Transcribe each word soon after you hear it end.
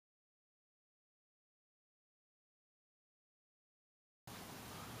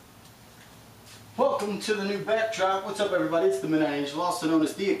Welcome to the new backdrop. What's up, everybody? It's the Midnight Angel, also known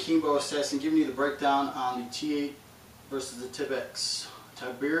as the Akimbo Assassin, giving you the breakdown on the T8 versus the TIPX.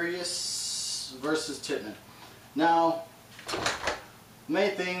 Tiberius versus Tippmann. Now, the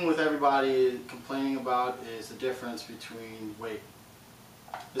main thing with everybody complaining about is the difference between weight.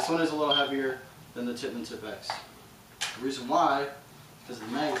 This one is a little heavier than the Tippmann TIPX. The reason why, because of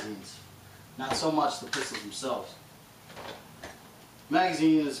the magazines. Not so much the pistols themselves.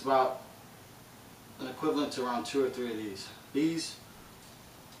 Magazine is about an equivalent to around 2 or 3 of these. These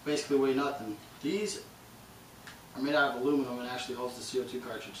basically weigh nothing. These are made out of aluminum and actually holds the CO2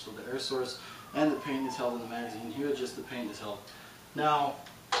 cartridge. So the air source and the paint is held in the magazine. Here just the paint is held. Now,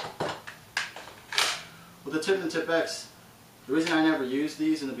 with the Tippmann TIPX, the reason I never used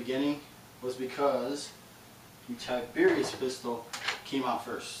these in the beginning was because the Tiberius pistol came out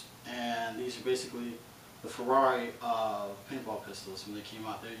first. And these are basically the Ferrari of paintball pistols. When they came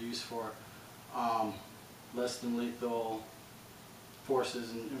out, they're used for less than lethal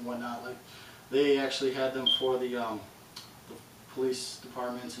forces and whatnot. Like, they actually had them for the police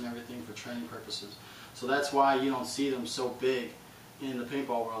departments and everything for training purposes. So that's why you don't see them so big in the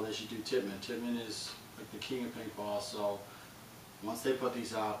paintball world as you do Tippmann. Tippmann is like the king of paintball. So once they put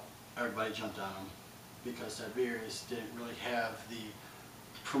these out, everybody jumped on them because Tiberius didn't really have the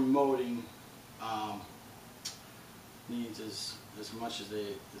promoting needs as much as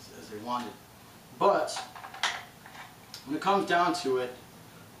they wanted. But when it comes down to it,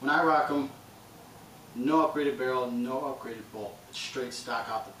 when I rock them, no upgraded barrel, no upgraded bolt. It's straight stock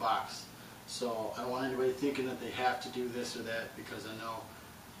out the box. So I don't want anybody thinking that they have to do this or that, because I know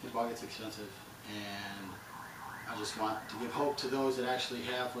paintball gets expensive, and I just want to give hope to those that actually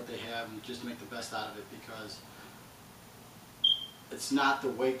have what they have and just make the best out of it, because it's not the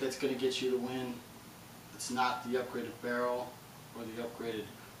weight that's going to get you the win. It's not the upgraded barrel or the upgraded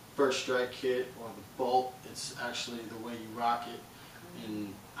first strike kit or the bolt. It's actually the way you rock it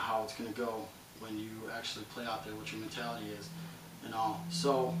and how it's going to go when you actually play out there, what your mentality is and all.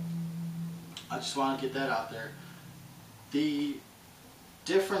 So I just want to get that out there. The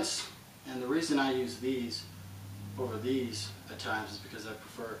difference and the reason I use these over these at times is because I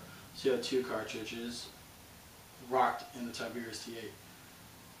prefer CO2 cartridges rocked in the Tiberius T8.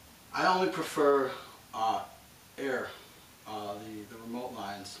 I only prefer air, the remote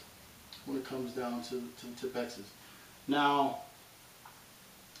lines, when it comes down to the TIPXs. Now,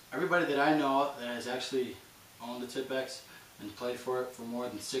 everybody that I know that has actually owned the TIPX and played for it for more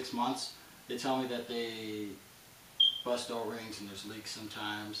than 6 months, they tell me that they bust O-rings and there's leaks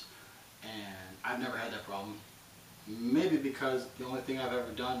sometimes, and I've never had that problem. Maybe because the only thing I've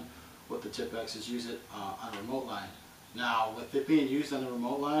ever done with the TIPX is use it on a remote line. Now, with it being used on the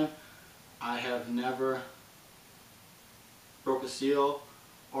remote line, I have never broke a seal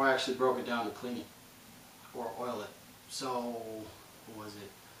or actually broke it down to clean it or oil it. So, what was it?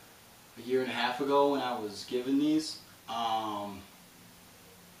 A year and a half ago when I was given these,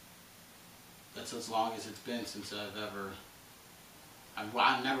 that's as long as it's been since I've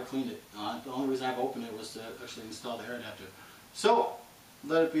never cleaned it. The only reason I've opened it was to actually install the air adapter. So,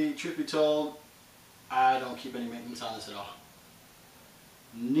 let it be, truth be told, I don't keep any maintenance on this at all.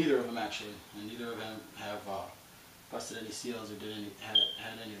 Neither of them actually, and neither of them have busted any seals or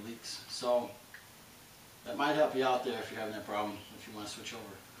had any leaks. So that might help you out there if you're having that problem, if you want to switch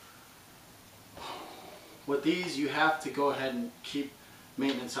over. With these, you have to go ahead and keep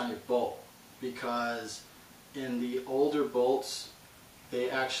maintenance on your bolt, because in the older bolts, they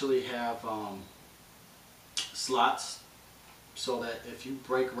actually have slots, so that if you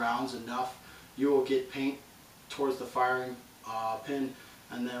break rounds enough, you will get paint towards the firing pin,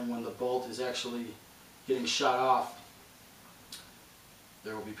 and then when the bolt is actually getting shot off,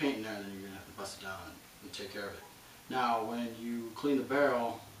 there will be paint in there, and then you're going to have to bust it down and take care of it. Now, when you clean the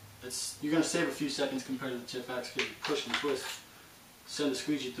barrel, you're going to save a few seconds compared to the TIPX, because you push and twist, send the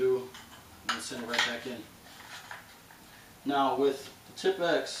squeegee through, and then send it right back in. Now, with the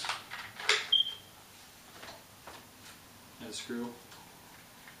TIPX, and a screw,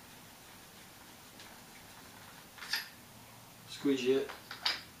 squeegee it,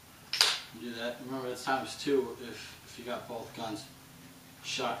 and do that. Remember, that's ×2 if you got both guns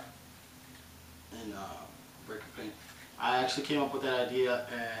shot in breaker paint. I actually came up with that idea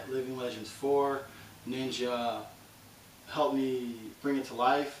at Living Legends 4. Ninja helped me bring it to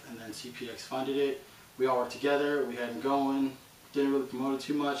life, and then CPX funded it. We all worked together. We had him going. Didn't really promote it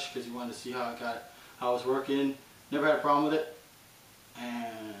too much because he wanted to see how it was working. Never had a problem with it,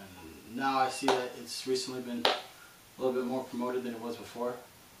 and now I see that it's recently been a little bit more promoted than it was before.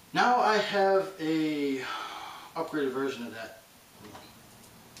 Now I have a upgraded version of that.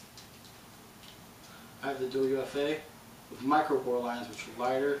 I have the dual UFA with micro bore lines, which are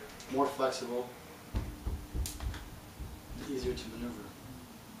lighter, more flexible, and easier to maneuver.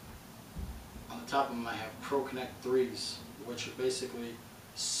 On the top of them I have Pro Connect 3s, which are basically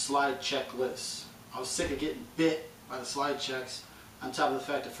slide check lists. I was sick of getting bit by the slide checks, on top of the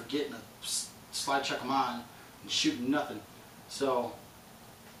fact of forgetting to slide check them on and shooting nothing. So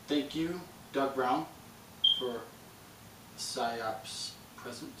thank you, Doug Brown, for PSYOP's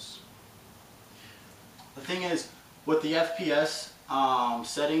presence. The thing is, with the FPS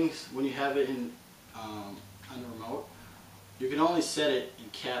settings, when you have it in on the remote, you can only set it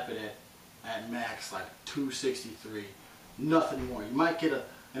and cap it at max, like 263, nothing more. You might get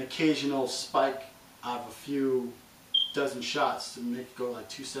an occasional spike out of a few dozen shots to make it go like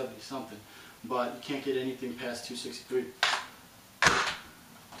 270 something, but you can't get anything past 263.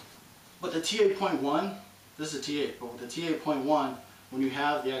 But the T8.1, this is a T8, but with the T8.1, when you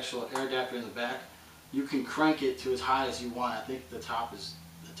have the actual air adapter in the back, you can crank it to as high as you want. I think the top's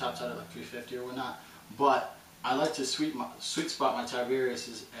out at like 350 or whatnot, but I like to sweet spot my Tiberius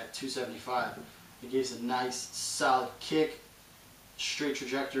is at 275. It gives a nice solid kick, straight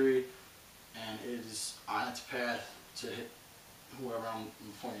trajectory, and it is on its path to hit whoever I'm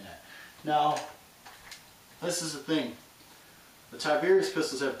pointing at. Now, this is the thing. The Tiberius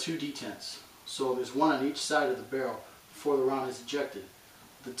pistols have two detents, so there's one on each side of the barrel before the round is ejected.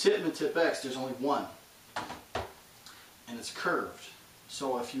 The Tippmann TIPX, there's only one, and it's curved.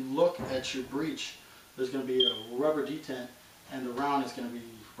 So if you look at your breech, there's going to be a rubber detent, and the round is going to be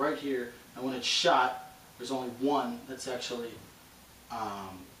right here. And when it's shot, there's only one that's actually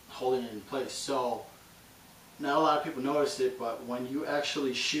holding it in place. So not a lot of people notice it, but when you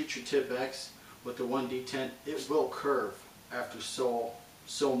actually shoot your TIPX with the one detent, it will curve after so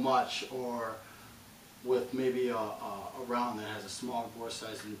much, or with maybe a round that has a smaller bore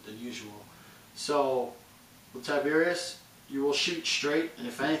size than usual. So with Tiberius, you will shoot straight, and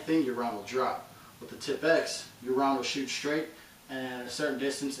if anything, your round will drop. With the TIPX, your round will shoot straight, and at a certain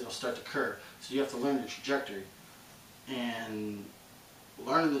distance, it'll start to curve. So you have to learn the trajectory, and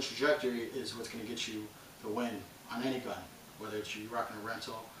learning the trajectory is what's going to get you the win on any gun, whether it's you rocking a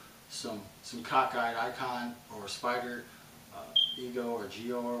rental, some cockeyed Icon or Spider, Ego or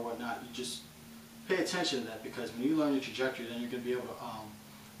Geo or whatnot. You just pay attention to that, because when you learn your trajectory, then you're going to be able to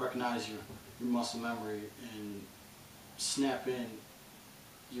recognize your muscle memory and snap in,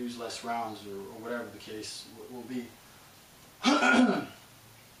 use less rounds, or whatever the case will be.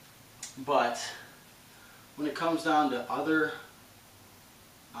 But when it comes down to other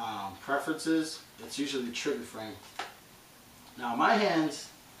preferences, it's usually the trigger frame. Now my hands,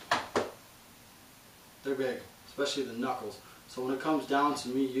 they're big, especially the knuckles. So when it comes down to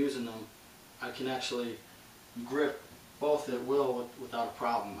me using them, I can actually grip both at will without a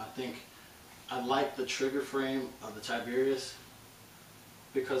problem. I think I like the trigger frame of the Tiberius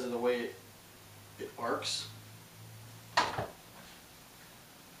because of the way it arcs.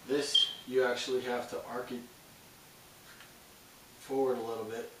 This, you actually have to arc it forward a little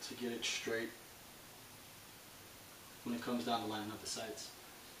bit to get it straight when it comes down to lining up the sights.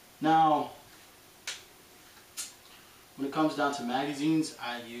 Now, when it comes down to magazines,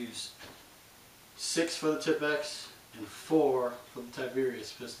 I use 6 for the TIPX and 4 for the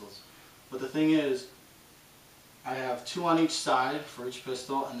Tiberius pistols. But the thing is, I have 2 on each side for each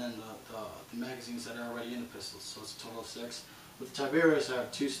pistol, and then the magazines that are already in the pistols, so it's a total of 6. With the Tiberius, I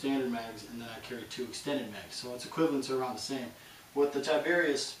have 2 standard mags, and then I carry 2 extended mags, so it's equivalent to around the same. With the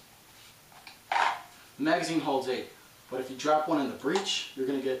Tiberius, the magazine holds 8, but if you drop one in the breech, you're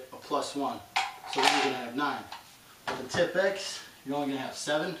going to get a +1, so then you're going to have 9. With the TIPX, you're only going to have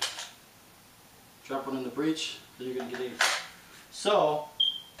 7. Drop one in the breech, then you're going to get 8. So,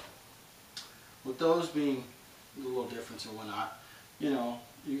 with those being a little difference or whatnot, you know,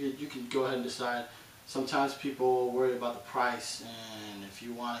 you can go ahead and decide. Sometimes people worry about the price, and if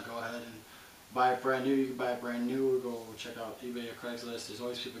you want to go ahead and buy it brand new, you can buy it brand new, or go check out eBay or Craigslist. There's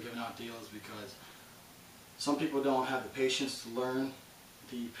always people giving out deals, because some people don't have the patience to learn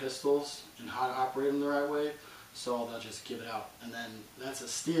the pistols and how to operate them the right way, so they'll just give it out. And then that's a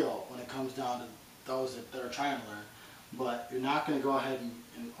steal when it comes down to those that are trying to learn. But you're not going to go ahead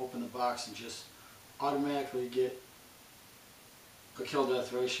and open the box and just automatically get a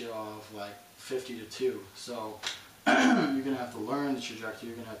kill-death ratio of like 50-2. So you're going to have to learn the trajectory,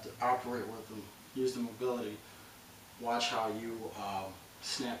 you're going to have to operate with them, use the mobility, watch how you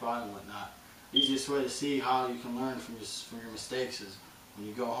snap out and whatnot. The easiest way to see how you can learn from your mistakes is when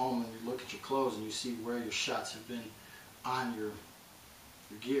you go home and you look at your clothes and you see where your shots have been on your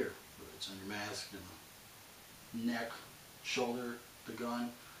gear, whether it's on your mask, neck, shoulder, the gun.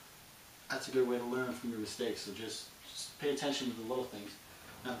 that's a good way to learn from your mistakes. So just pay attention to the little things.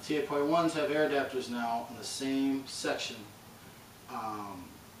 Now the T8.1s have air adapters now in the same section,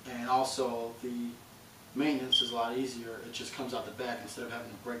 and also the maintenance is a lot easier. It just comes out the back instead of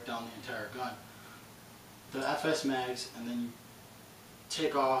having to break down the entire gun. The FS mags, and then you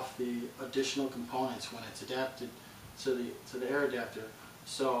take off the additional components when it's adapted to the air adapter,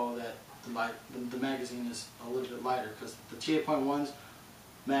 so that the magazine is a little bit lighter, because the T8.1s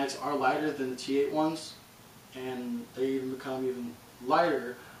mags are lighter than the T8 ones, and they even become even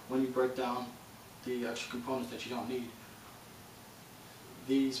lighter when you break down the extra components that you don't need.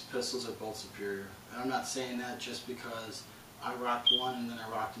 These pistols are both superior, and I'm not saying that just because I rocked one and then I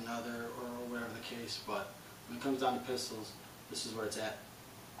rocked another or whatever the case, but when it comes down to pistols, this is where it's at,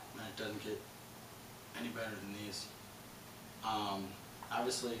 and it doesn't get any better than these.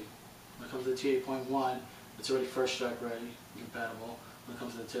 Obviously, when it comes to the T8.1, it's already first strike ready, compatible. When it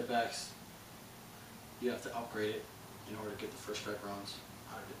comes to the TIPX, you have to upgrade it in order to get the first strike rounds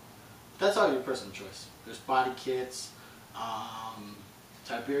out of it. That's all your personal choice. There's body kits.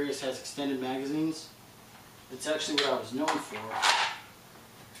 Tiberius has extended magazines. It's actually what I was known for.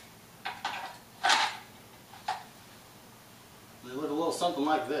 They look a little something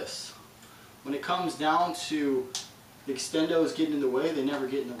like this. When it comes down to the extendos getting in the way, they never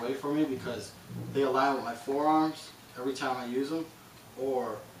get in the way for me because they align with my forearms every time I use them,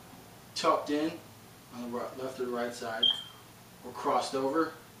 or tucked in on the left or the right side, or crossed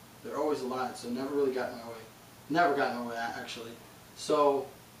over. They're always aligned, so never really got in my way. Never got in my way, actually. So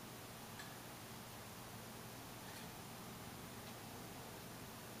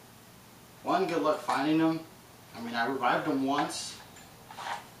one, good luck finding them. I mean, I revived them once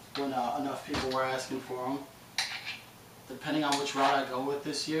when enough people were asking for them. Depending on which route I go with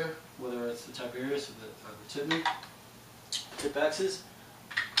this year, whether it's the Tiberius or the Tippmann, TIPXs,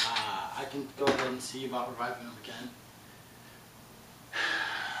 I can go ahead and see about reviving them again.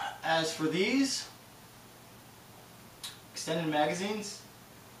 As for these extended magazines,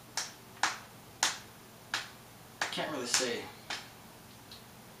 I can't really say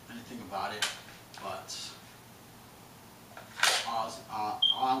anything about it, but all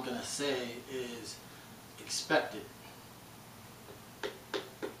I'm going to say is expect it.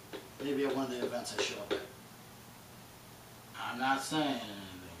 Maybe at one of the events I show up at. I'm not saying anything,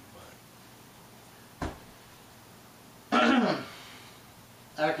 but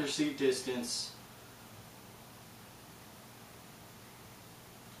accuracy, distance,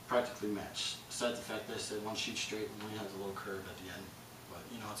 practically matched. Besides the fact that I said one shoots straight and one has a little curve at the end. But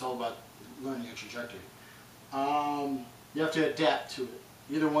you know, it's all about learning your trajectory. You have to adapt to it.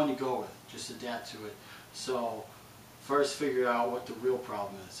 Either one you go with, just adapt to it. So first figure out what the real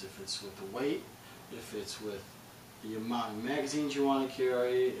problem is. If it's with the weight, if it's with the amount of magazines you want to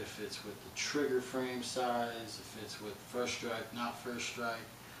carry, if it's with the trigger frame size, if it's with first strike, not first strike,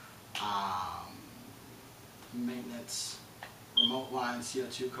 maintenance, remote line,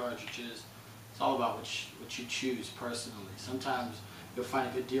 CO2 cartridges. It's all about what you choose personally. Sometimes you'll find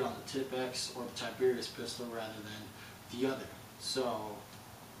a good deal on the TIPX or the Tiberius pistol rather than the other. So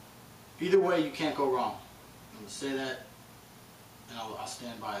either way, you can't go wrong. I'm going to say that, and I'll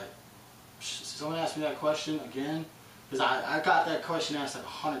stand by it. Someone asked me that question again, because I got that question asked like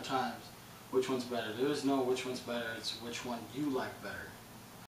 100 times. Which one's better? There is no which one's better, it's which one you like better.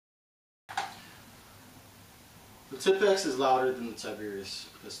 The TIPX is louder than the Tiberius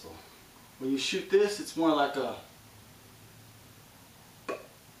pistol. When you shoot this, it's more like a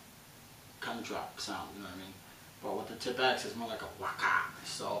kind of drop sound, you know what I mean? But with the TIPX, it's more like a waka.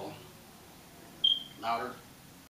 So, louder.